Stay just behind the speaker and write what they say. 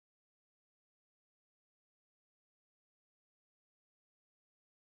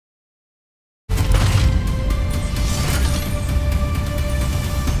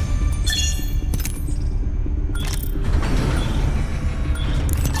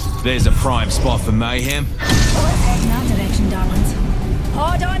There's a prime spot for mayhem. Well, let's head in that direction, darlings.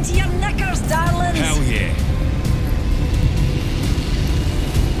 Hold on to your knickers, darlings! Hell yeah.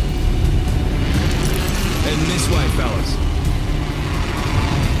 Heading this way, fellas.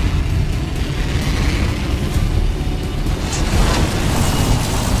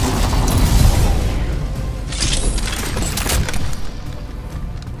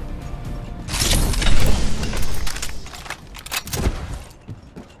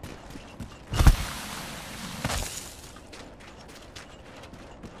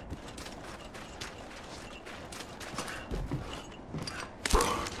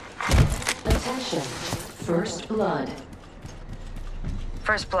 First blood.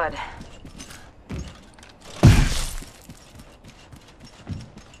 First blood.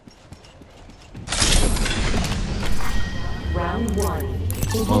 Round one.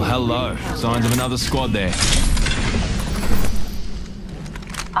 Well, hello. Signs of another squad there.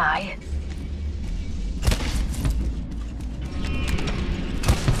 Aye.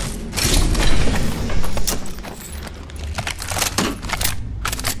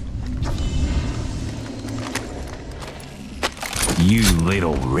 You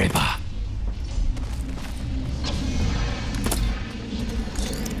little ripper.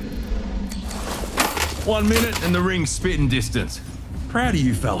 One minute and the ring's spitting distance. Proud of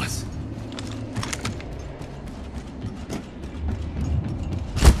you fellas.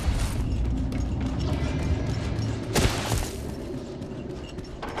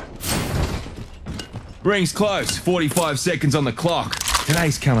 Ring's close. 45 seconds on the clock.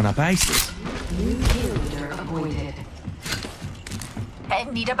 Today's coming up aces. New kill leader appointed.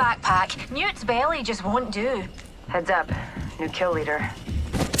 Need a backpack. Newt's belly just won't do. Heads up. New kill leader.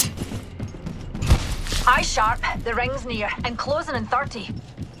 Eye sharp. The ring's near. And closing in 30.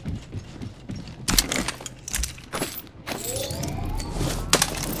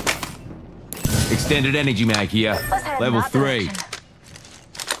 Extended energy mag here. Let's head in Level that 3. direction.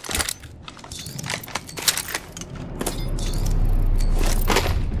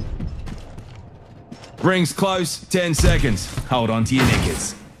 Ring's close. 10 seconds. Hold on to your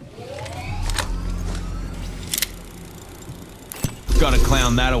knickers. Gotta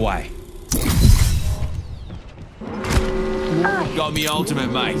clown that away. Got me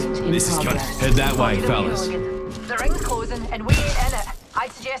ultimate, mate. This is good. Head that way, fellas. The ring's closing and we ain't in it.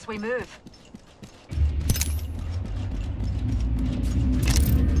 I'd suggest we move.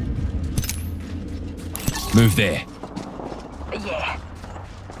 Move there. Yeah.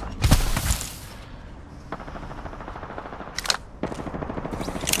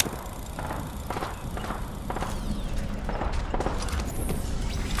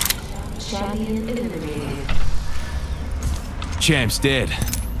 Champion eliminated. Champ's dead.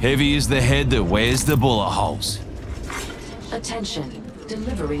 Heavy is the head that wears the bullet holes. Attention.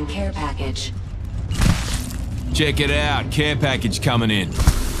 Delivering care package. Check it out. Care package coming in.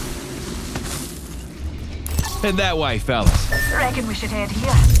 Head that way, fellas. Reckon we should head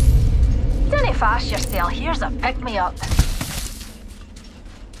here. Don't fast yourself. Here's a pick-me-up.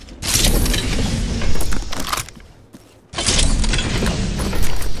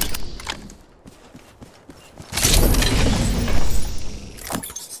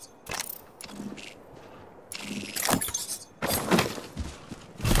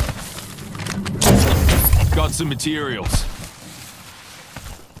 Got some materials.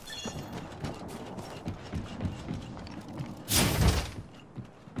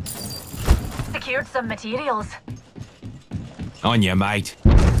 Secured some materials. On ya, mate.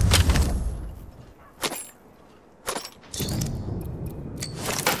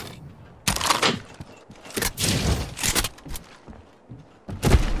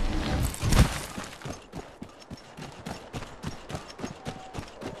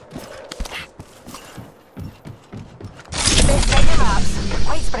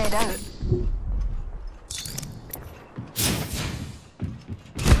 Quite spread out.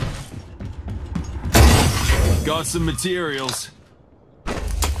 Got some materials.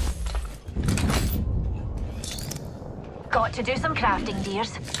 Got to do some crafting,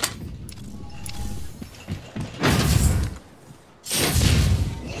 dears.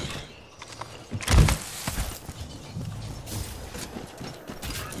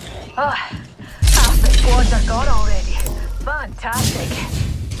 Oh, half the squads are gone already. Fantastic.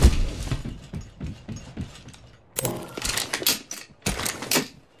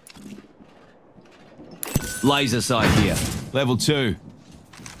 Laser sight here. Level 2.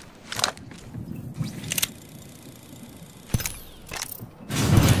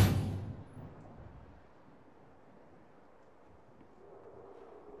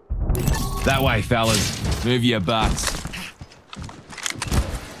 That way, fellas. Move your butts.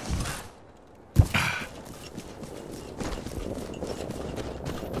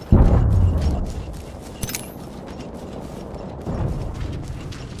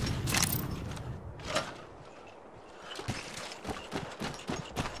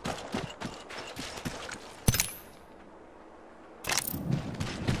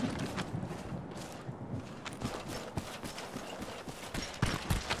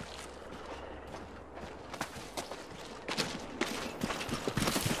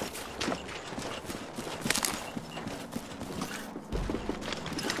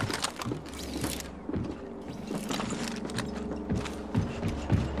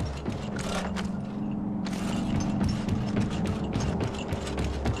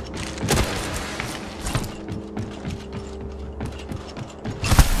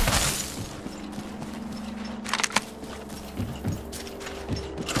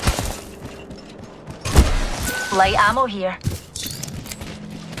 Light ammo here.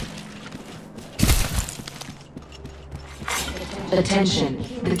 Attention,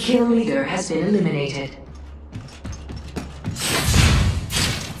 the kill leader has been eliminated.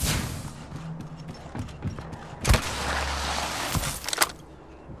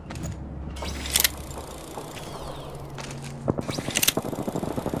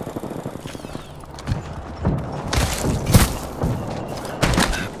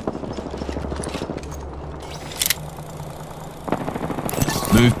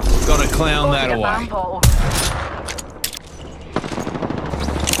 Move. Gotta clown that Get a away. bomb bottle.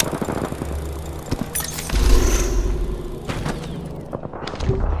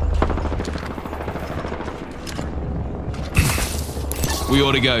 We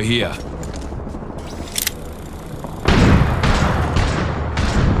ought to go here.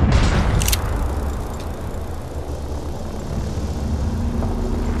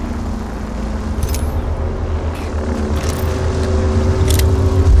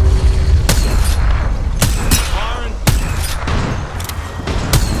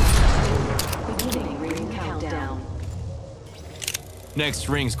 Beginning ring countdown. Next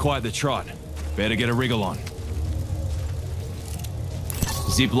ring's quite the trot. Better get a wriggle on.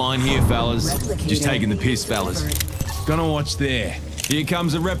 Zip line here, fellas. Just taking the piss, fellas. Gonna watch there. Here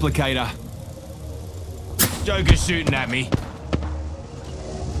comes a replicator. Joker's shooting at me.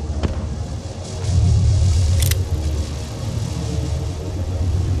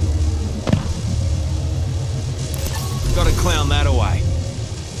 Gotta clown that away.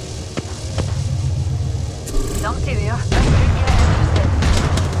 Dumpty there. This could get interesting.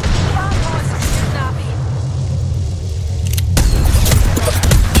 Bomb bots are snappy.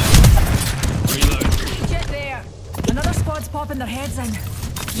 Reload. Get there. Another squad's popping their heads in.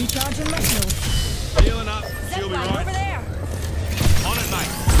 Recharging my shield. Healing up. She'll be Zip line over right. there. On it,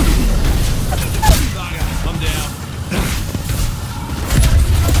 mate. Bugger. I'm down.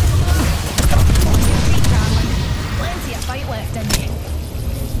 Keep darling. Plenty of fight left in me.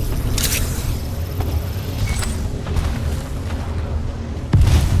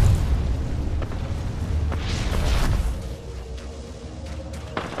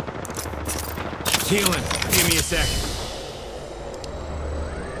 Healing. Give me a sec.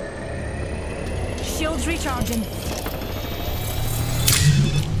 Shields recharging.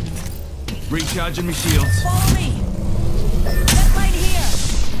 Recharging my shields. Follow me. Zip line here.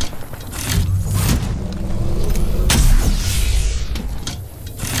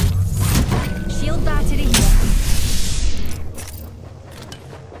 Shield battery here.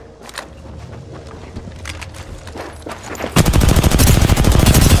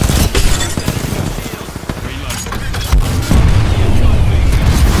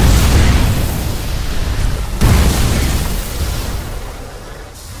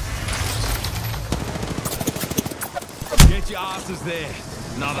 Get your asses there.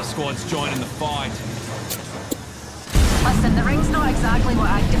 Another squad's joining the fight. Listen, the ring's not exactly what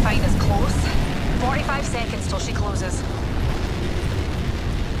I'd define as close. 45 seconds till she closes.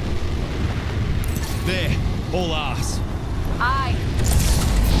 There. All arse. Aye.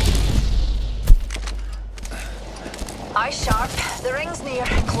 Eye sharp. The ring's near.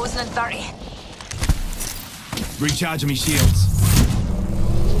 Closing in 30. Recharging me shields.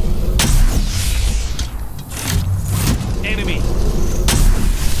 Enemy.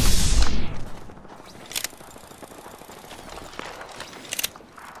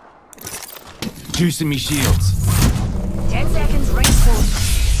 Juicing me shields. 10 seconds. Ring's close.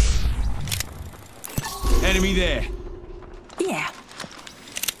 Enemy there. Yeah.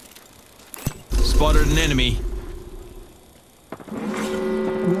 Spotted an enemy.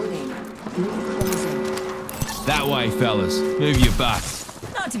 Warning, ring closing. That way, fellas. Move your butts.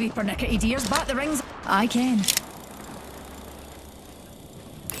 Not to be pernickety dears, but the rings I can.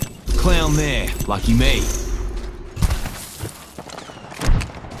 Clown there. Lucky me.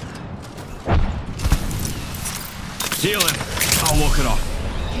 Healing. I'll walk it off.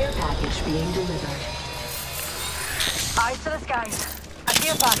 Care package being delivered. Eyes to the skies. A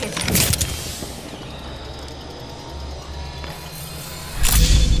care package.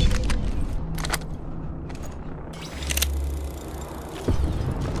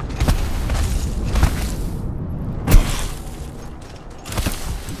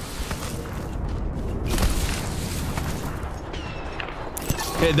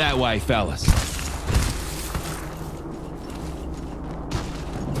 Head that way, fellas.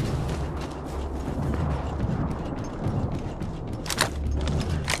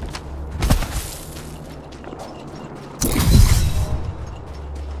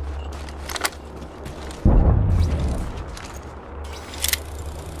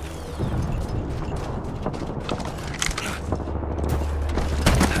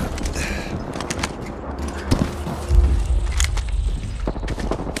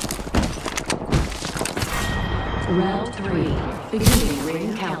 3. Beginning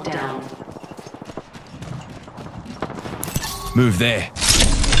ring countdown. Move there.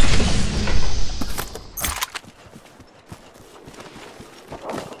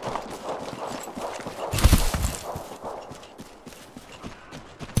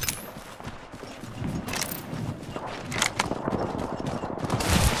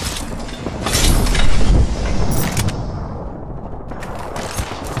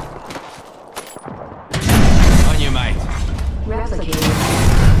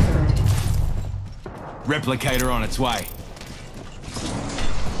 Replicator on its way.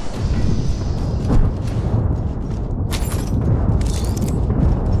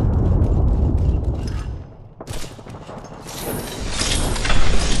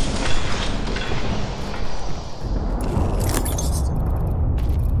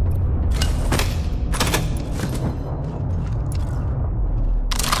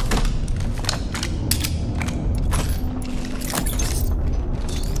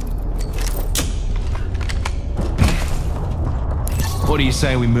 What do you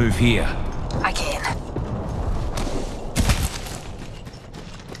say we move here? I can.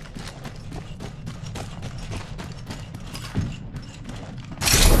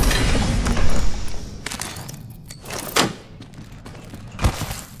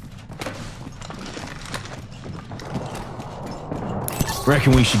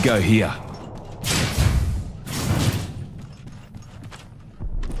 Reckon we should go here.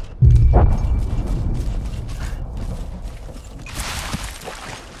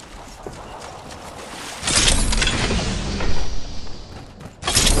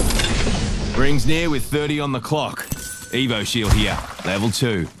 Ring's near with 30 on the clock. Evo shield here, level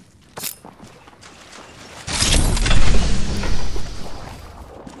 2.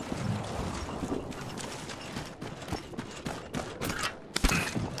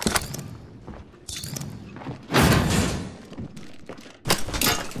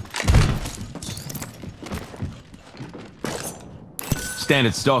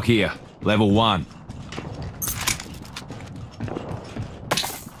 Standard stock here, level 1.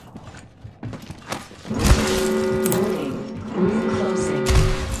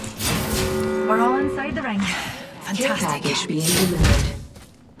 Care package being delivered.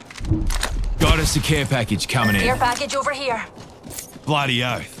 Got us a care package coming in. Care package over here. Bloody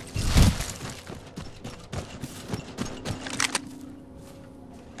oath.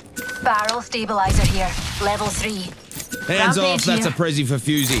 Barrel stabilizer here. Level 3. Hands Rampage off, that's here. a Prezi for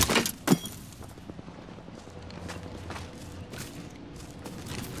Fusey.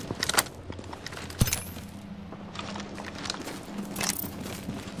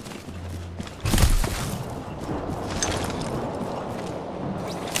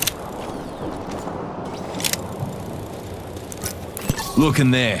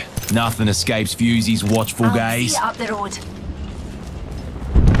 Looking there. Nothing escapes Fusey's watchful I'll gaze. see you up the road.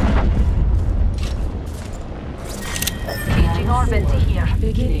 Changing orbit to here.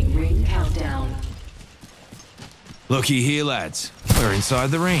 Beginning ring countdown. Looky here, lads. We're inside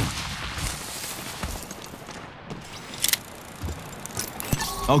the ring.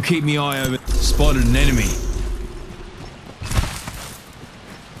 I'll keep my eye over. Spotted an enemy.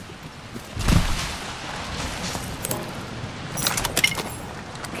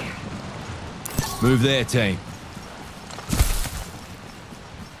 Move there, team.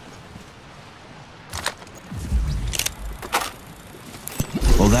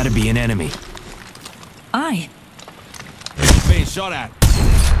 Well, that'd be an enemy. Aye. Being shot at.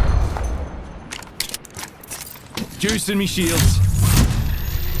 Juicing me shields.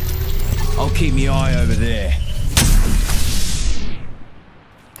 I'll keep my eye over there.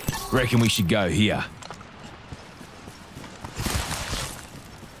 Reckon we should go here.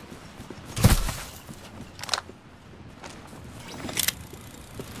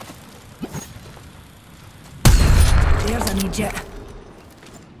 There's an Egypt.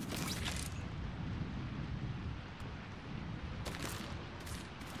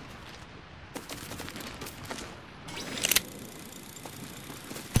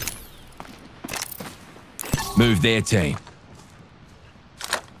 Move there, team.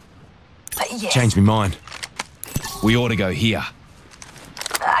 Yes. Change my mind. We ought to go here.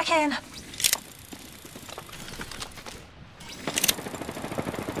 I can.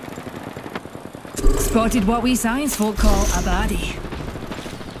 Spotted what we science folk call a baddie.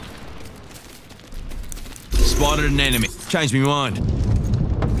 Spotted an enemy. Change my mind.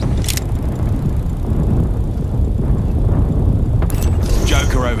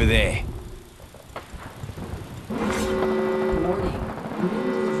 Joker over there. Warning.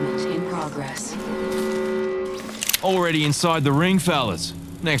 Movement in progress. Already inside the ring, fellas.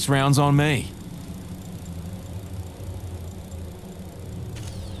 Next round's on me.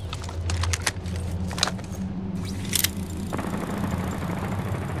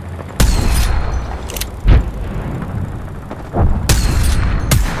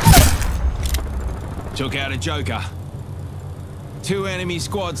 Took out a Joker. 2 enemy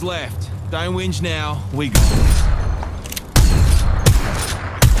squads left. Don't whinge now. We got this.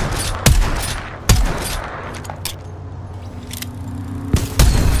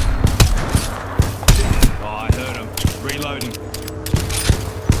 Oh, I heard him. Reloading.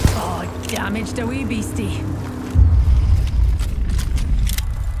 Oh, damaged a wee beastie.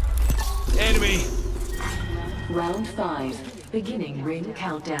 Enemy. Round 5. Beginning ring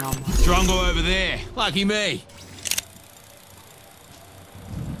countdown. Drongo over there. Lucky me.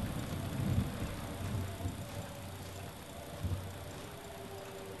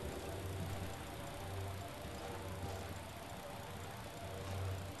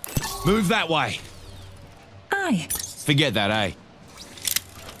 Move that way. Aye. Forget that, eh?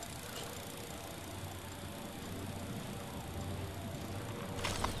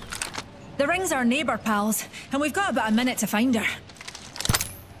 The ring's our neighbour, pals, and we've got about a minute to find her.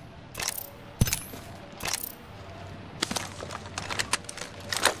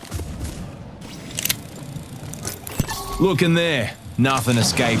 Look in there. Nothing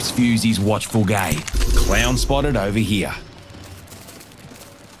escapes Fusey's watchful gaze. Clown spotted over here.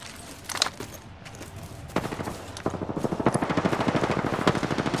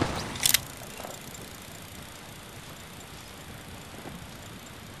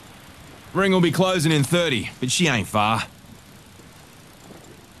 Ring will be closing in 30, but she ain't far.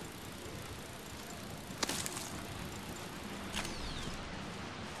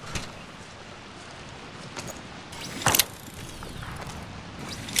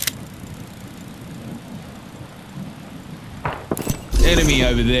 Enemy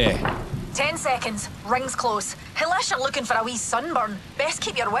over there. 10 seconds. Ring's close. Unless you're looking for a wee sunburn, best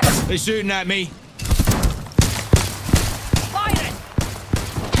keep your wits. They're shooting at me. Firing!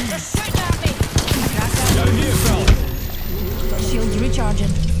 They're shooting at me! Go here, fella. Shields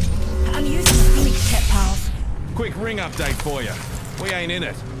recharging. I'm using the Phoenix kit, pals. Quick ring update for you. We ain't in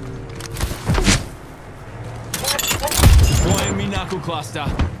it. Deploying me knuckle cluster.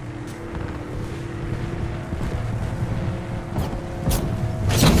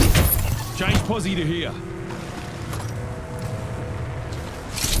 Change posse to here.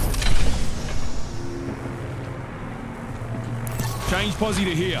 Change posse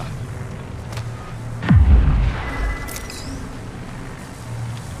to here.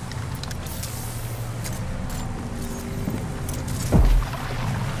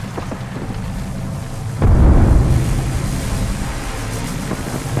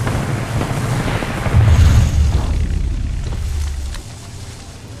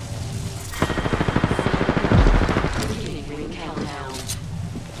 Beginning ring countdown.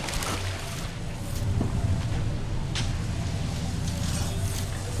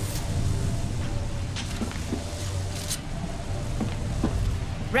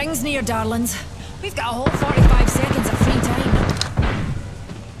 Ring's near, darlings. We've got a whole 45 seconds of free time.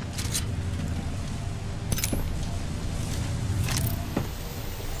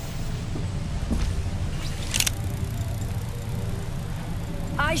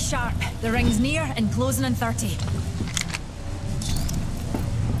 Eyes sharp. The ring's near and closing in 30.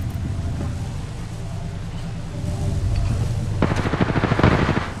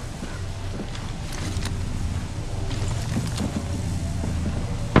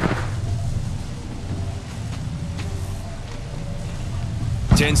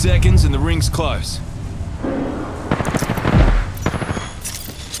 Ten seconds and the ring's close.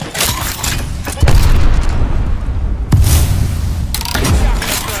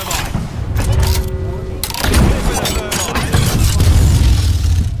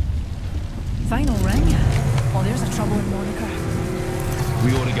 Final ring? Oh, there's a trouble in Monica.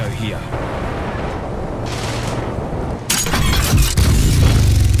 We ought to go here.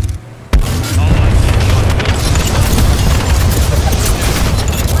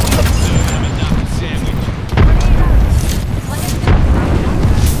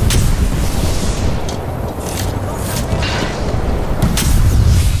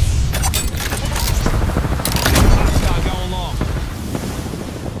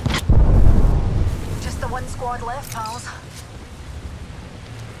 Just the one squad left, pals.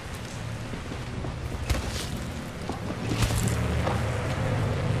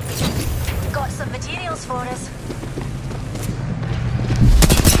 Got some materials for us.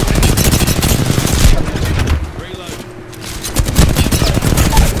 Reload.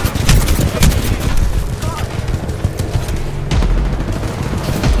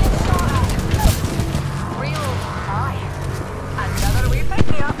 Real high. Another wee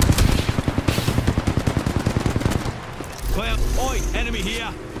pick-me-up. Clown. Oi, enemy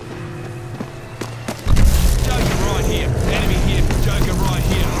here. Joker right here. Enemy here. Joker right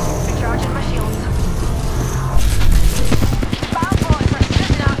here. Recharging my shields.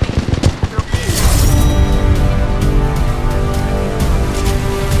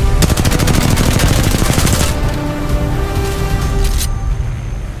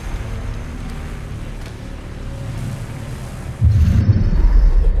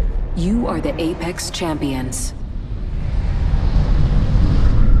 the Apex Champions.